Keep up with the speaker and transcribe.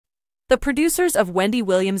The producers of Wendy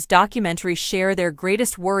Williams' documentary share their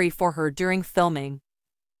greatest worry for her during filming.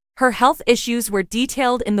 Her health issues were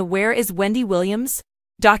detailed in the Where is Wendy Williams?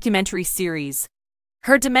 Documentary series.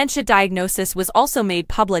 Her dementia diagnosis was also made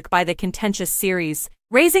public by the contentious series,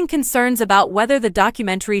 raising concerns about whether the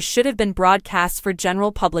documentary should have been broadcast for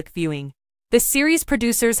general public viewing. The series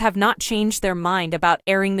producers have not changed their mind about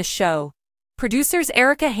airing the show. Producers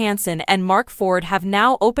Erica Hansen and Mark Ford have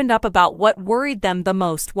now opened up about what worried them the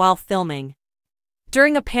most while filming.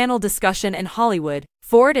 During a panel discussion in Hollywood,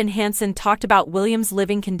 Ford and Hansen talked about Williams'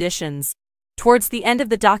 living conditions. Towards the end of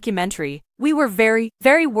the documentary, we were very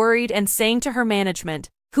worried and saying to her management,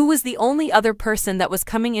 who was the only other person that was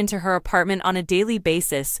coming into her apartment on a daily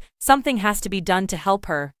basis, something has to be done to help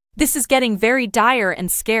her. This is getting very dire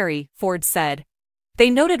and scary, Ford said. They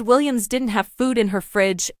noted Williams didn't have food in her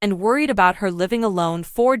fridge and worried about her living alone.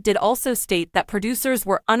 Ford did also state that producers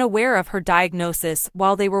were unaware of her diagnosis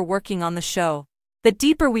while they were working on the show. The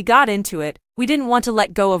deeper we got into it, we didn't want to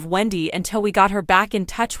let go of Wendy until we got her back in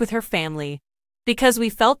touch with her family. Because we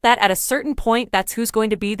felt that at a certain point that's who's going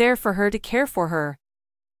to be there for her to care for her.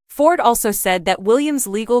 Ford also said that Williams'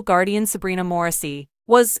 legal guardian Sabrina Morrissey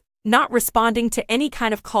was not responding to any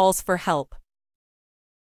kind of calls for help.